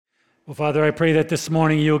Well, Father, I pray that this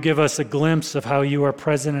morning you'll give us a glimpse of how you are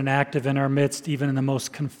present and active in our midst, even in the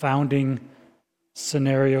most confounding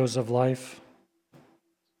scenarios of life.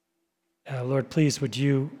 Lord, please, would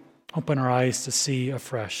you open our eyes to see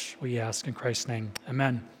afresh, we ask in Christ's name.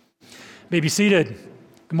 Amen. You may be seated.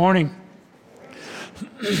 Good morning.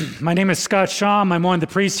 My name is Scott Shaum. I'm one of the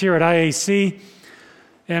priests here at IAC.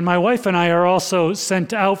 And my wife and I are also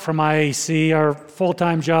sent out from IAC. Our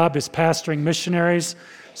full-time job is pastoring missionaries,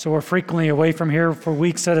 so we're frequently away from here for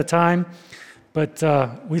weeks at a time. But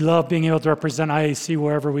we love being able to represent IAC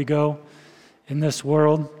wherever we go in this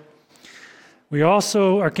world. We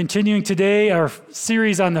also are continuing today our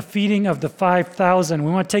series on the feeding of the 5,000. We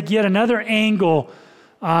want to take yet another angle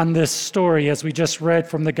on this story as we just read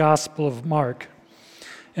from the Gospel of Mark.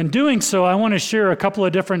 In doing so, I want to share a couple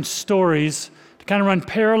of different stories to kind of run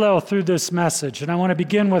parallel through this message. And I want to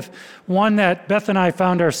begin with one that Beth and I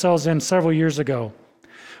found ourselves in several years ago.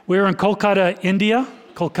 We were in Kolkata, India.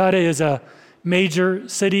 Kolkata is a major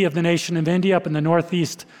city of the nation of India up in the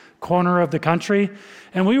northeast corner of the country.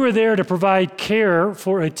 And we were there to provide care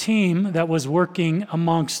for a team that was working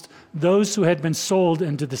amongst those who had been sold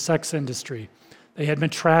into the sex industry. They had been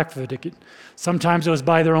trafficked. Sometimes it was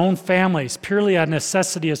by their own families, purely out of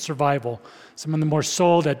necessity of survival. Some of them were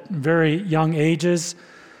sold at very young ages,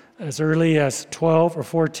 as early as 12 or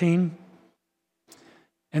 14.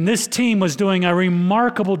 And this team was doing a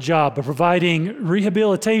remarkable job of providing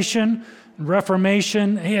rehabilitation,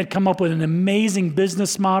 reformation. They had come up with an amazing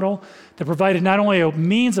business model that provided not only a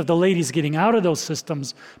means of the ladies getting out of those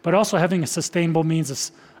systems, but also having a sustainable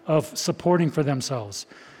means of supporting for themselves.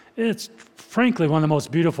 It's frankly one of the most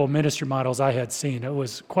beautiful ministry models I had seen. It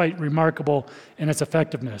was quite remarkable in its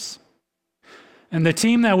effectiveness. And the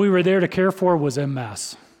team that we were there to care for was a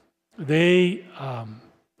mess. They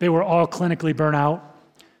were all clinically burnt out.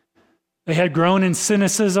 They had grown in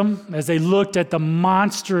cynicism as they looked at the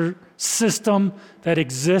monster system that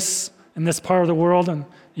exists in this part of the world and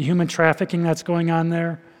the human trafficking that's going on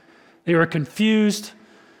there. They were confused.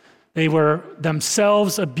 They were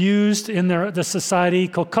themselves abused in the society.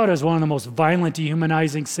 Kolkata is one of the most violent,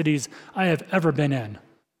 dehumanizing cities I have ever been in.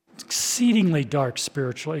 It's exceedingly dark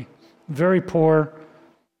spiritually, very poor.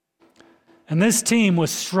 And this team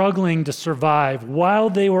was struggling to survive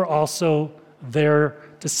while they were also there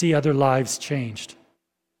to see other lives changed.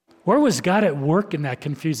 Where was God at work in that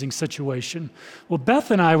confusing situation? Well,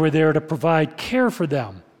 Beth and I were there to provide care for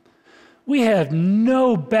them. We had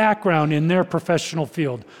no background in their professional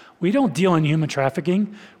field. We don't deal in human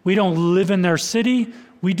trafficking. We don't live in their city.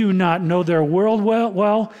 We do not know their world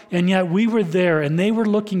well, and yet we were there, and they were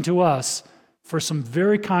looking to us for some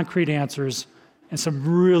very concrete answers in some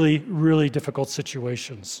really, really difficult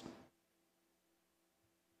situations.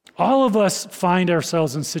 All of us find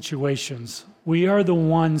ourselves in situations. We are the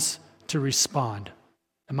ones to respond.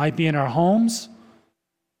 It might be in our homes,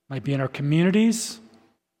 it might be in our communities.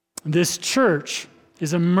 This church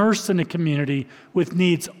is immersed in a community with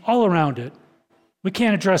needs all around it. We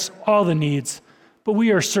can't address all the needs, but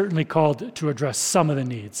we are certainly called to address some of the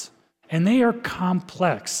needs. And they are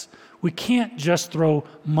complex. We can't just throw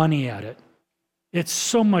money at it. It's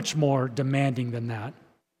so much more demanding than that.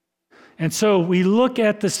 And so we look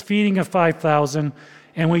at this feeding of 5,000,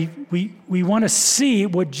 and we want to see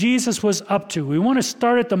what Jesus was up to. We want to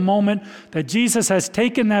start at the moment that Jesus has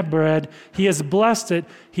taken that bread, he has blessed it,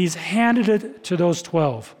 he's handed it to those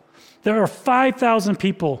 12. There are 5,000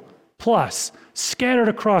 people plus scattered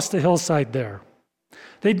across the hillside there.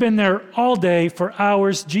 They've been there all day for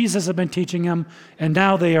hours. Jesus has been teaching them, and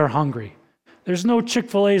now they are hungry. There's no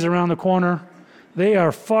Chick-fil-A's around the corner. They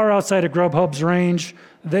are far outside of Grubhub's range.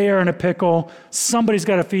 They are in a pickle. Somebody's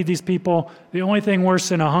got to feed these people. The only thing worse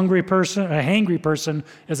than a hangry person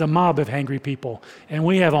is a mob of hangry people. And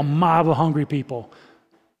we have a mob of hungry people.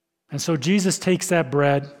 And so Jesus takes that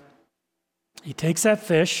bread, he takes that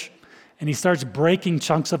fish, and he starts breaking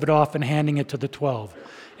chunks of it off and handing it to the 12.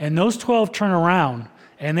 And those 12 turn around,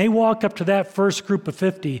 and they walk up to that first group of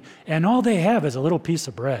 50, and all they have is a little piece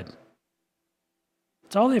of bread.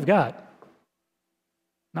 That's all they've got.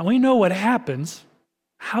 Now we know what happens.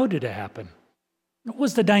 How did it happen? What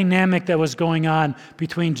was the dynamic that was going on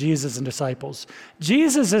between Jesus and disciples?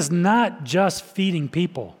 Jesus is not just feeding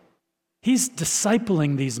people. He's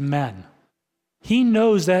discipling these men. He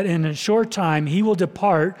knows that in a short time he will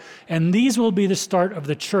depart, and these will be the start of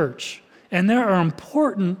the church. And there are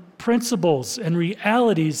important principles and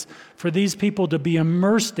realities for these people to be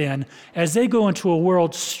immersed in as they go into a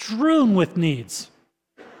world strewn with needs.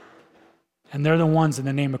 And they're the ones in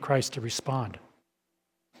the name of Christ to respond.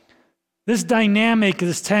 This dynamic,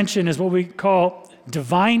 this tension is what we call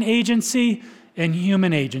divine agency and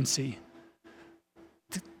human agency.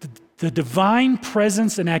 the divine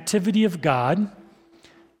presence and activity of God,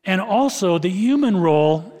 and also the human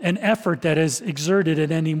role and effort that is exerted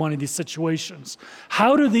in any one of these situations.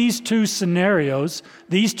 How do these two scenarios,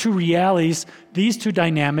 these two realities, these two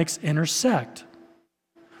dynamics intersect?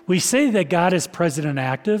 We say that God is present and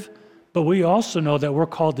active, but we also know that we're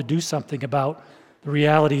called to do something about the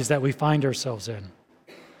realities that we find ourselves in.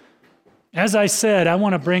 As I said, I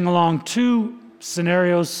want to bring along two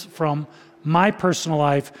scenarios from my personal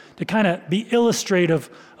life to kind of be illustrative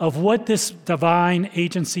of what this divine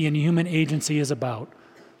agency and human agency is about.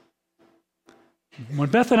 When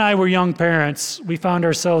Beth and I were young parents, we found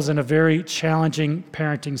ourselves in a very challenging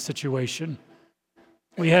parenting situation.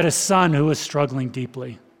 We had a son who was struggling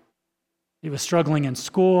deeply. He was struggling in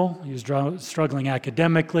school, he was struggling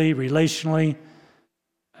academically, relationally.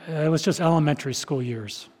 It was just elementary school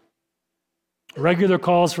years. Regular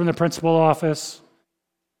calls from the principal office,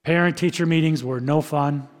 parent-teacher meetings were no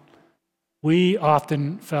fun. We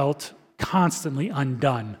often felt constantly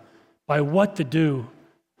undone by what to do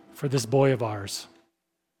for this boy of ours.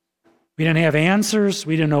 We didn't have answers.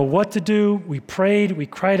 We didn't know what to do. We prayed. We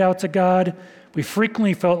cried out to God. We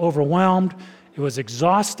frequently felt overwhelmed. It was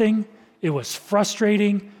exhausting. It was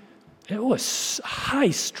frustrating. It was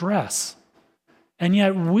high stress. And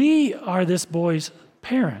yet we are this boy's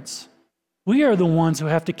parents. We are the ones who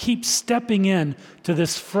have to keep stepping in to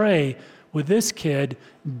this fray with this kid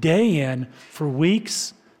day in for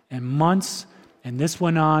weeks and months, and this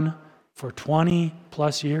went on for 20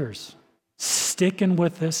 plus years, sticking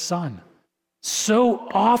with this son. So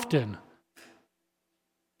often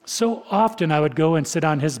I would go and sit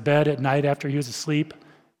on his bed at night after he was asleep,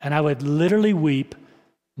 and I would literally weep,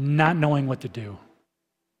 not knowing what to do.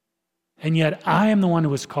 And yet I am the one who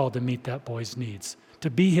was called to meet that boy's needs, to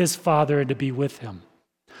be his father and to be with him.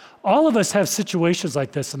 All of us have situations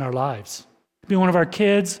like this in our lives. It could be one of our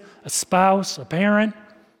kids, a spouse, a parent,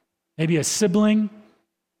 maybe a sibling.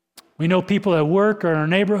 We know people at work or in our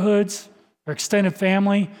neighborhoods, our extended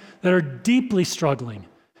family that are deeply struggling.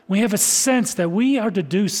 We have a sense that we are to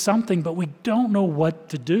do something, but we don't know what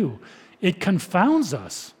to do. It confounds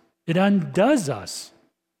us. It undoes us.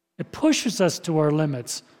 It pushes us to our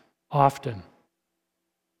limits often.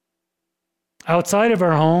 Outside of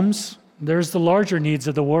our homes, there's the larger needs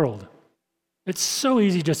of the world. It's so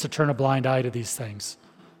easy just to turn a blind eye to these things.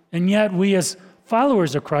 And yet we as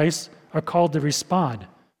followers of Christ are called to respond.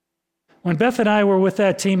 When Beth and I were with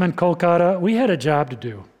that team in Kolkata, we had a job to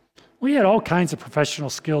do. We had all kinds of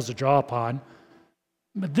professional skills to draw upon.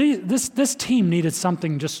 But this team needed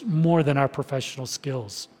something just more than our professional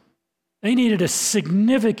skills. They needed a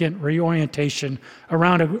significant reorientation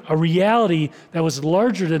around a reality that was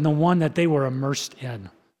larger than the one that they were immersed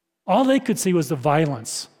in. All they could see was the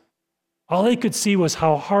violence. All they could see was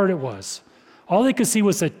how hard it was. All they could see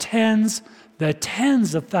was the tens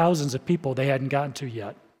of thousands of people they hadn't gotten to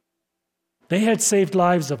yet. They had saved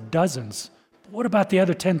lives of dozens. But what about the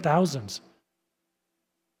other 10,000s?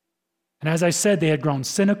 And as I said, they had grown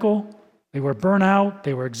cynical. They were burnt out.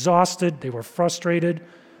 They were exhausted. They were frustrated.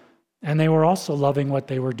 And they were also loving what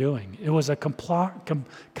they were doing. It was a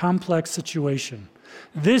complex situation.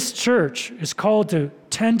 This church is called to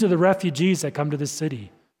tend to the refugees that come to the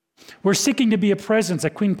city. We're seeking to be a presence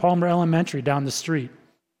at Queen Palmer Elementary down the street.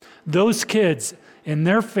 Those kids and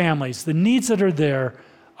their families, the needs that are there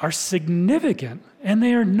are significant, and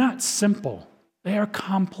they are not simple. They are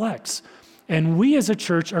complex. And we as a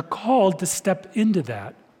church are called to step into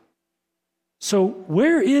that. So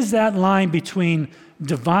where is that line between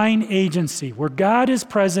divine agency, where God is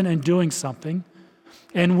present and doing something,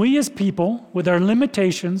 and we as people, with our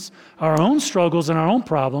limitations, our own struggles and our own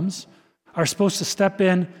problems, are supposed to step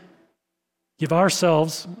in, give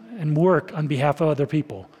ourselves, and work on behalf of other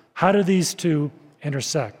people? How do these two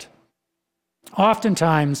intersect?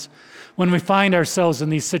 Oftentimes, when we find ourselves in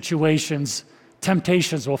these situations,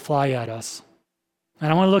 temptations will fly at us.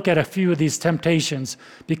 And I want to look at a few of these temptations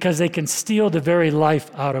because they can steal the very life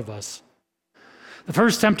out of us. The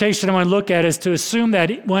first temptation I want to look at is to assume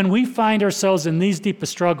that when we find ourselves in these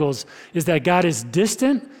deepest struggles is that God is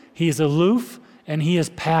distant, He is aloof, and He is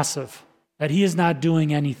passive, that He is not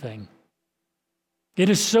doing anything. It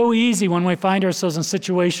is so easy when we find ourselves in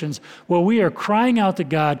situations where we are crying out to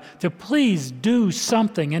God to please do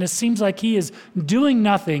something, and it seems like He is doing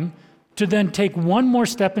nothing, to then take one more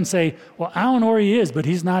step and say, well, I don't know where He is, but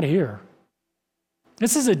He's not here.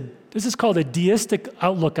 This is called a deistic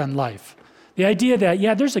outlook on life. The idea that,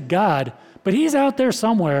 yeah, there's a God, but He's out there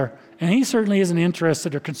somewhere, and He certainly isn't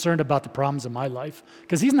interested or concerned about the problems of my life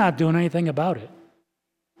because He's not doing anything about it.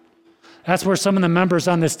 That's where some of the members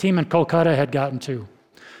on this team in Kolkata had gotten to.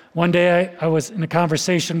 One day I was in a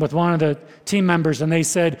conversation with one of the team members, and they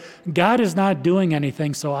said, God is not doing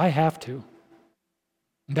anything, so I have to.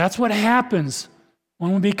 That's what happens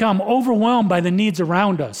when we become overwhelmed by the needs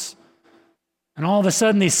around us. And all of a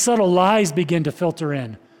sudden, these subtle lies begin to filter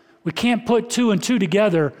in. We can't put two and two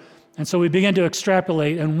together, and so we begin to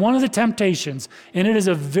extrapolate. And one of the temptations, and it is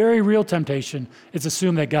a very real temptation, is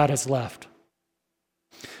assume that God has left.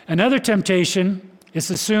 Another temptation is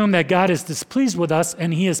to assume that God is displeased with us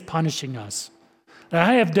and he is punishing us. That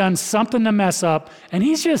I have done something to mess up, and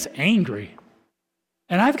he's just angry.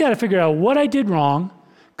 And I've got to figure out what I did wrong,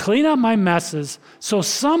 clean up my messes, so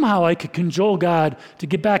somehow I could cajole God to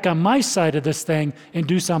get back on my side of this thing and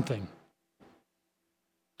do something.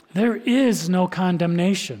 There is no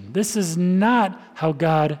condemnation. This is not how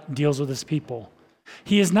God deals with his people.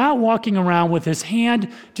 He is not walking around with his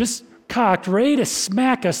hand just cocked, ready to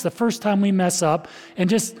smack us the first time we mess up and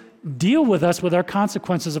just deal with us with our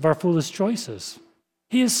consequences of our foolish choices.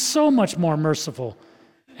 He is so much more merciful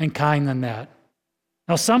and kind than that.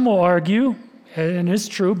 Now, some will argue, and it's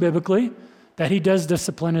true biblically, that he does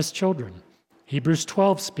discipline his children. Hebrews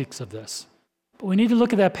 12 speaks of this. But we need to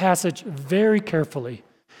look at that passage very carefully.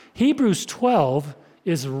 Hebrews 12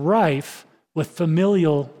 is rife with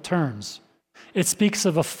familial terms. It speaks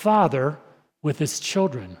of a father with his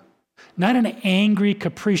children, not an angry,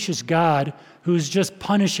 capricious God who's just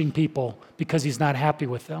punishing people because he's not happy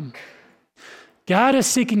with them. God is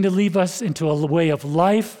seeking to lead us into a way of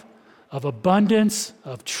life, of abundance,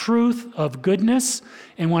 of truth, of goodness.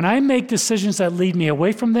 And when I make decisions that lead me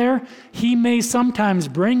away from there, he may sometimes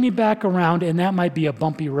bring me back around, and that might be a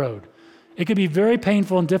bumpy road. It could be very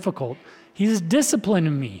painful and difficult. He's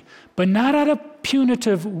disciplining me, but not out of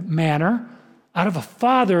punitive manner, out of a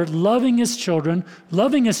father loving his children,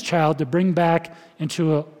 loving his child to bring back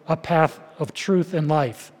into a path of truth and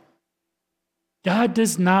life. God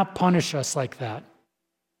does not punish us like that.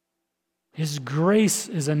 His grace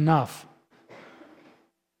is enough.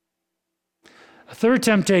 A third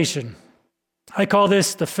temptation, I call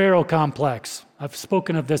this the Pharaoh complex. I've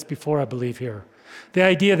spoken of this before, I believe, here. The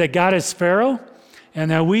idea that God is Pharaoh and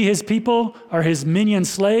that we, his people, are his minion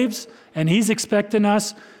slaves, and he's expecting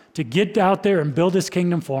us to get out there and build his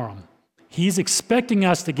kingdom for him. He's expecting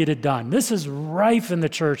us to get it done. This is rife in the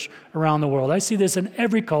church around the world. I see this in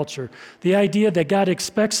every culture. The idea that God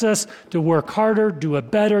expects us to work harder, do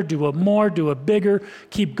it better, do it more, do it bigger,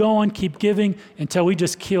 keep going, keep giving until we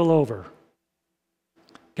just keel over.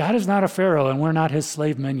 God is not a Pharaoh, and we're not his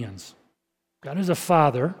slave minions. God is a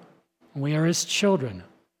father, and we are his children.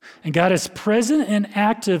 And God is present and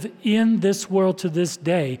active in this world to this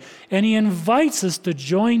day, and he invites us to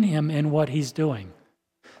join him in what he's doing.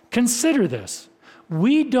 Consider this.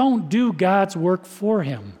 We don't do God's work for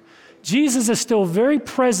him. Jesus is still very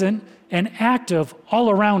present and active all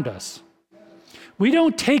around us. We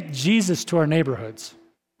don't take Jesus to our neighborhoods.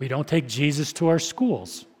 We don't take Jesus to our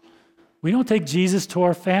schools. We don't take Jesus to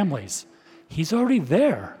our families. He's already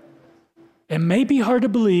there. It may be hard to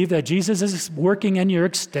believe that Jesus is working in your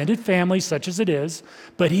extended family, such as it is,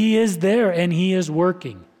 but he is there and he is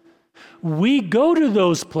working. We go to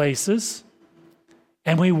those places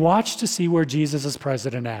and we watch to see where Jesus is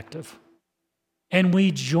present and active. And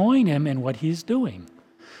we join him in what he's doing.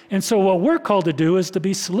 And so what we're called to do is to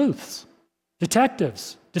be sleuths,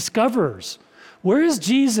 detectives, discoverers. Where is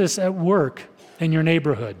Jesus at work in your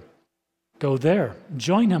neighborhood? Go there.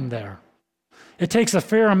 Join him there. It takes a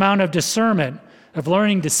fair amount of discernment, of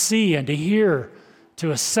learning to see and to hear, to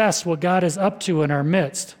assess what God is up to in our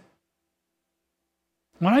midst.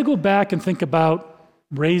 When I go back and think about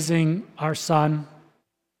raising our son,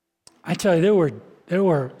 I tell you, there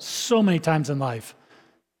were so many times in life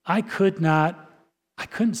I couldn't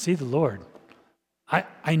see the Lord.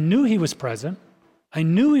 I knew he was present. I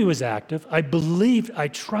knew he was active. I believed, I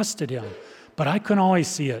trusted him, but I couldn't always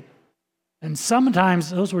see it. And sometimes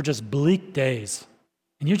those were just bleak days,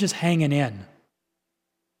 and you're just hanging in.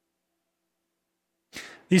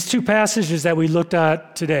 These two passages that we looked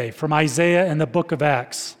at today from Isaiah and the book of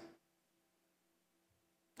Acts.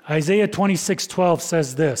 Isaiah 26:12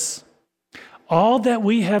 says this, "All that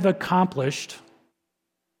we have accomplished,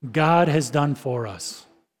 God has done for us."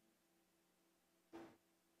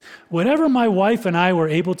 Whatever my wife and I were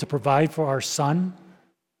able to provide for our son,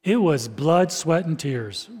 it was blood, sweat, and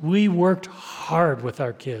tears. We worked hard with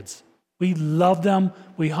our kids. We loved them.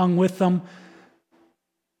 We hung with them.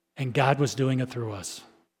 And God was doing it through us.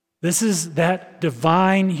 This is that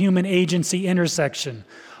divine human agency intersection.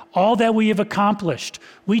 All that we have accomplished.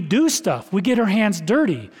 We do stuff. We get our hands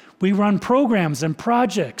dirty. We run programs and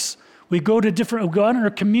projects. We go out in our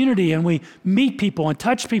community and we meet people and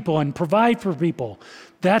touch people and provide for people.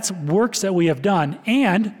 That's works that we have done,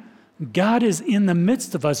 and God is in the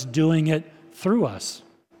midst of us doing it through us.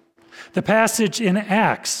 The passage in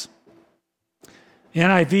Acts, the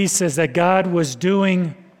NIV says that God was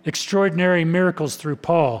doing extraordinary miracles through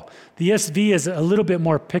Paul. The ESV is a little bit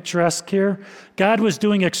more picturesque here. God was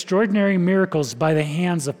doing extraordinary miracles by the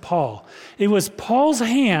hands of Paul. It was Paul's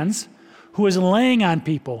hands who was laying on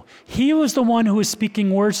people. He was the one who was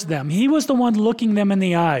speaking words to them. He was the one looking them in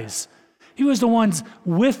the eyes. He was the one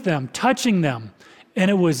with them, touching them. And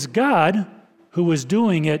it was God who was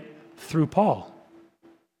doing it through Paul.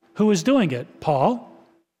 Who was doing it? Paul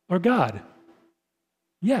or God?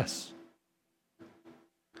 Yes.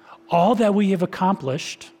 All that we have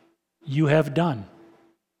accomplished, you have done.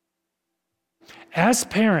 As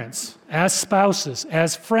parents, as spouses,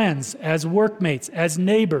 as friends, as workmates, as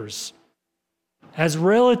neighbors, as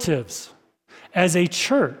relatives, as a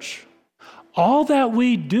church, all that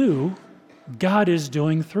we do, God is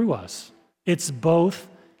doing through us. It's both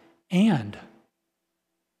and.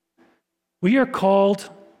 We are called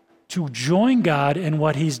to join God in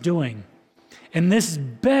what He's doing. And this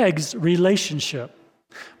begs relationship.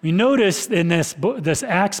 We noticed in this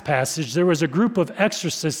Acts passage, there was a group of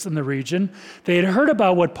exorcists in the region. They had heard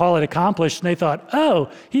about what Paul had accomplished, and they thought,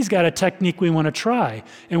 oh, he's got a technique we want to try.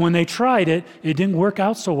 And when they tried it, it didn't work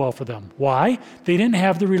out so well for them. Why? They didn't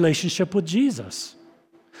have the relationship with Jesus.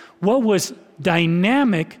 What was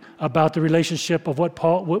dynamic about the relationship of what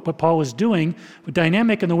Paul was doing, the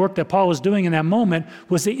dynamic in the work that Paul was doing in that moment,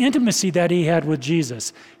 was the intimacy that he had with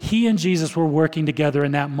Jesus. He and Jesus were working together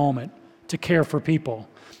in that moment to care for people.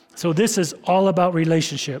 So this is all about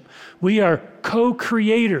relationship. We are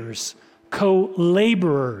co-creators,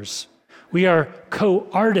 co-laborers. We are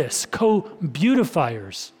co-artists,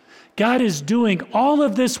 co-beautifiers. God is doing all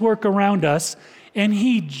of this work around us, and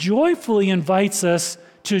He joyfully invites us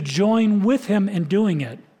to join with Him in doing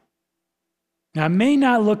it. Now, it may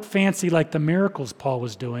not look fancy like the miracles Paul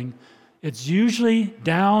was doing. It's usually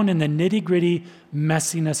down in the nitty-gritty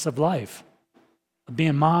messiness of life, of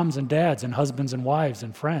being moms and dads and husbands and wives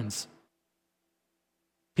and friends.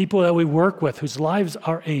 People that we work with whose lives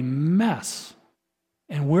are a mess,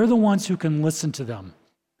 and we're the ones who can listen to them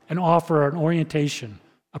and offer an orientation,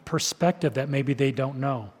 a perspective that maybe they don't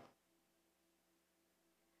know.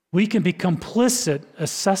 We can be complicit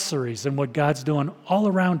accessories in what God's doing all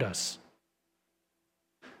around us.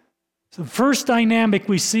 So the first dynamic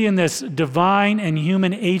we see in this divine and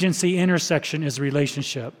human agency intersection is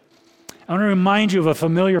relationship. I want to remind you of a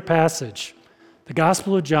familiar passage, the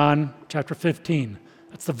Gospel of John, chapter 15.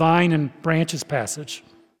 That's the vine and branches passage.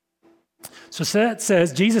 So that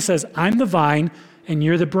says, Jesus says, I'm the vine and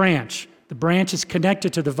you're the branch. The branch is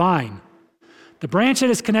connected to the vine. The branch that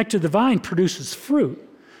is connected to the vine produces fruit.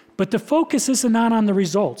 But the focus is not on the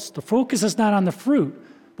results. The focus is not on the fruit.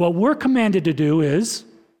 What we're commanded to do is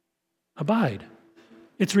abide.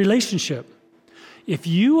 It's relationship. If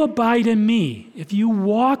you abide in me, if you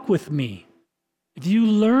walk with me, if you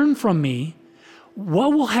learn from me,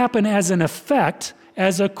 what will happen as an effect,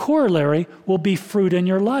 as a corollary, will be fruit in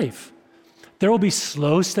your life. There will be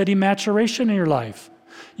slow, steady maturation in your life.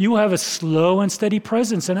 You will have a slow and steady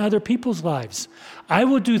presence in other people's lives. I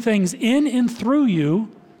will do things in and through you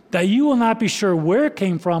that you will not be sure where it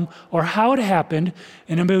came from or how it happened,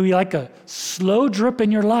 and it may be like a slow drip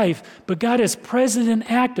in your life, but God is present and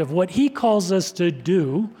active. What He calls us to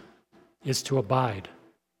do is to abide.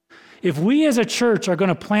 If we as a church are going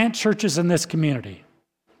to plant churches in this community,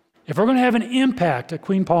 if we're going to have an impact at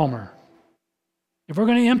Queen Palmer, if we're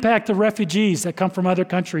going to impact the refugees that come from other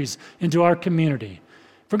countries into our community,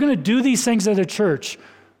 if we're going to do these things as a church,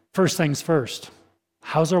 first things first,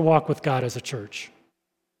 how's our walk with God as a church?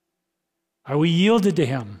 Are we yielded to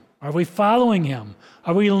Him? Are we following Him?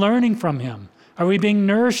 Are we learning from Him? Are we being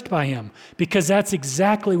nourished by Him? Because that's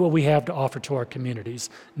exactly what we have to offer to our communities,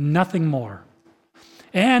 nothing more.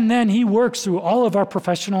 And then He works through all of our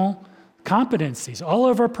professional competencies, all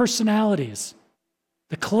of our personalities,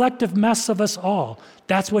 the collective mess of us all.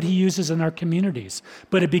 That's what He uses in our communities.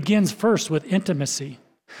 But it begins first with intimacy.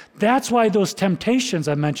 That's why those temptations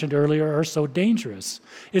I mentioned earlier are so dangerous.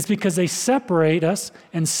 It's because they separate us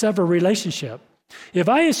and sever relationship. If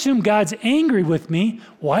I assume God's angry with me,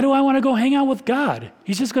 why do I want to go hang out with God?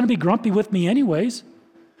 He's just going to be grumpy with me anyways.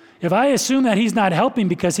 If I assume that He's not helping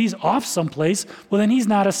because He's off someplace, well, then He's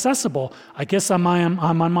not accessible. I guess I'm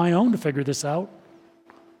on my own to figure this out.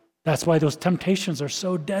 That's why those temptations are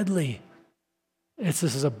so deadly. This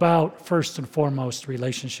is about, first and foremost,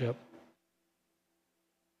 relationship.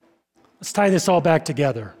 Let's tie this all back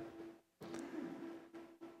together.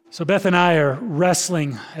 So Beth and I are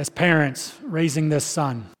wrestling as parents, raising this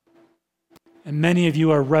son. And many of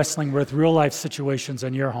you are wrestling with real life situations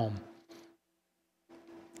in your home,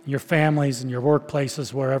 your families, and your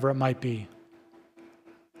workplaces, wherever it might be.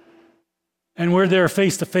 And we're there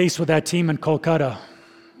face to face with that team in Kolkata.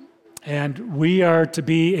 And we are to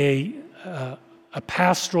be a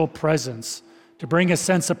pastoral presence, to bring a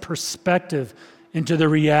sense of perspective into the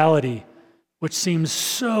reality, which seems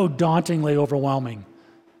so dauntingly overwhelming.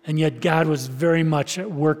 And yet God was very much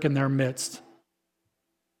at work in their midst.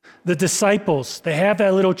 The disciples, they have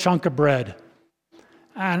that little chunk of bread.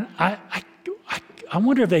 And I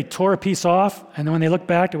wonder if they tore a piece off, and then when they looked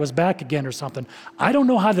back, it was back again or something. I don't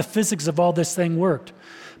know how the physics of all this thing worked.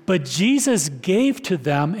 But Jesus gave to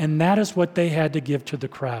them, and that is what they had to give to the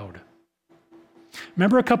crowd.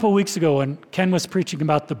 Remember a couple of weeks ago when Ken was preaching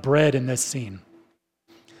about the bread in this scene?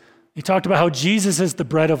 He talked about how Jesus is the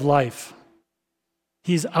bread of life.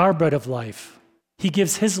 He's our bread of life. He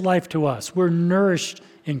gives his life to us. We're nourished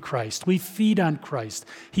in Christ. We feed on Christ.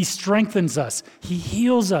 He strengthens us. He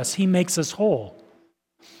heals us. He makes us whole.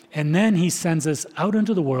 And then he sends us out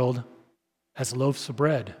into the world as loaves of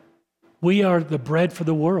bread. We are the bread for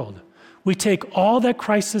the world. We take all that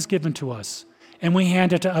Christ has given to us and we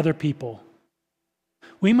hand it to other people.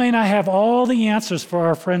 We may not have all the answers for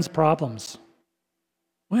our friends' problems.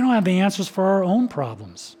 We don't have the answers for our own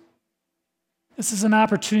problems. This is an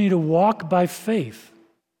opportunity to walk by faith,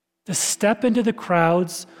 to step into the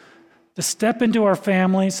crowds, to step into our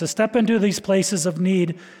families, to step into these places of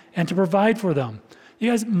need, and to provide for them. You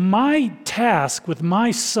guys, my task with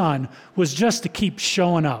my son was just to keep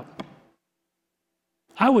showing up.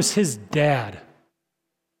 I was his dad.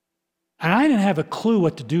 And I didn't have a clue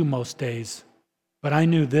what to do most days, but I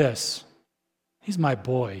knew this. He's my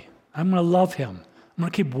boy. I'm going to love him. I'm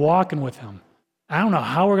going to keep walking with him. I don't know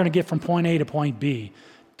how we're going to get from point A to point B.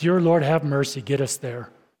 Dear Lord, have mercy, get us there.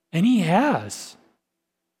 And he has.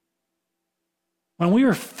 When we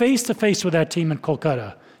were face to face with that team in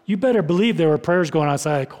Kolkata, you better believe there were prayers going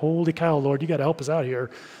outside like, holy cow, Lord, you got to help us out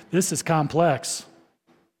here. This is complex.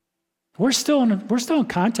 We're still in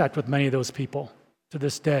contact with many of those people to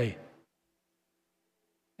this day.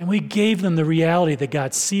 And we gave them the reality that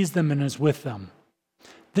God sees them and is with them.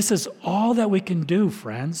 This is all that we can do,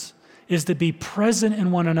 friends, is to be present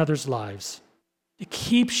in one another's lives, to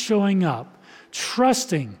keep showing up,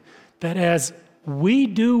 trusting that as we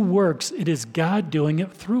do works, it is God doing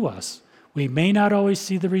it through us. We may not always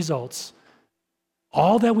see the results.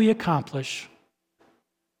 All that we accomplish,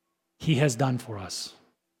 he has done for us.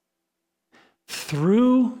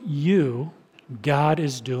 Through you, God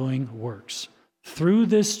is doing works. Through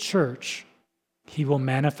this church, he will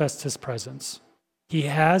manifest his presence. He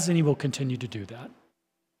has and he will continue to do that.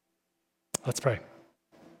 Let's pray.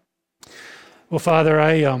 Well, Father,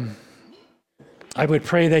 I would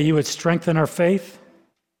pray that you would strengthen our faith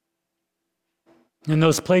in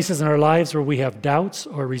those places in our lives where we have doubts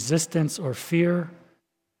or resistance or fear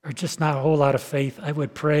or just not a whole lot of faith. I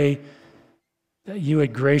would pray that you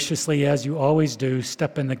would graciously, as you always do,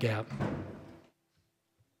 step in the gap.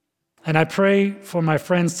 And I pray for my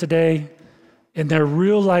friends today in their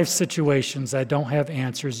real life situations that don't have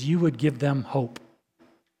answers, you would give them hope.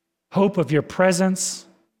 Hope of your presence,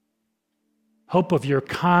 hope of your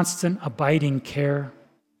constant abiding care.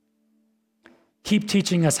 Keep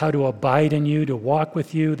teaching us how to abide in you, to walk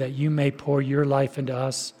with you, that you may pour your life into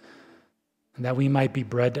us, and that we might be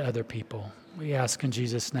bread to other people. We ask in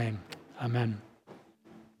Jesus' name. Amen.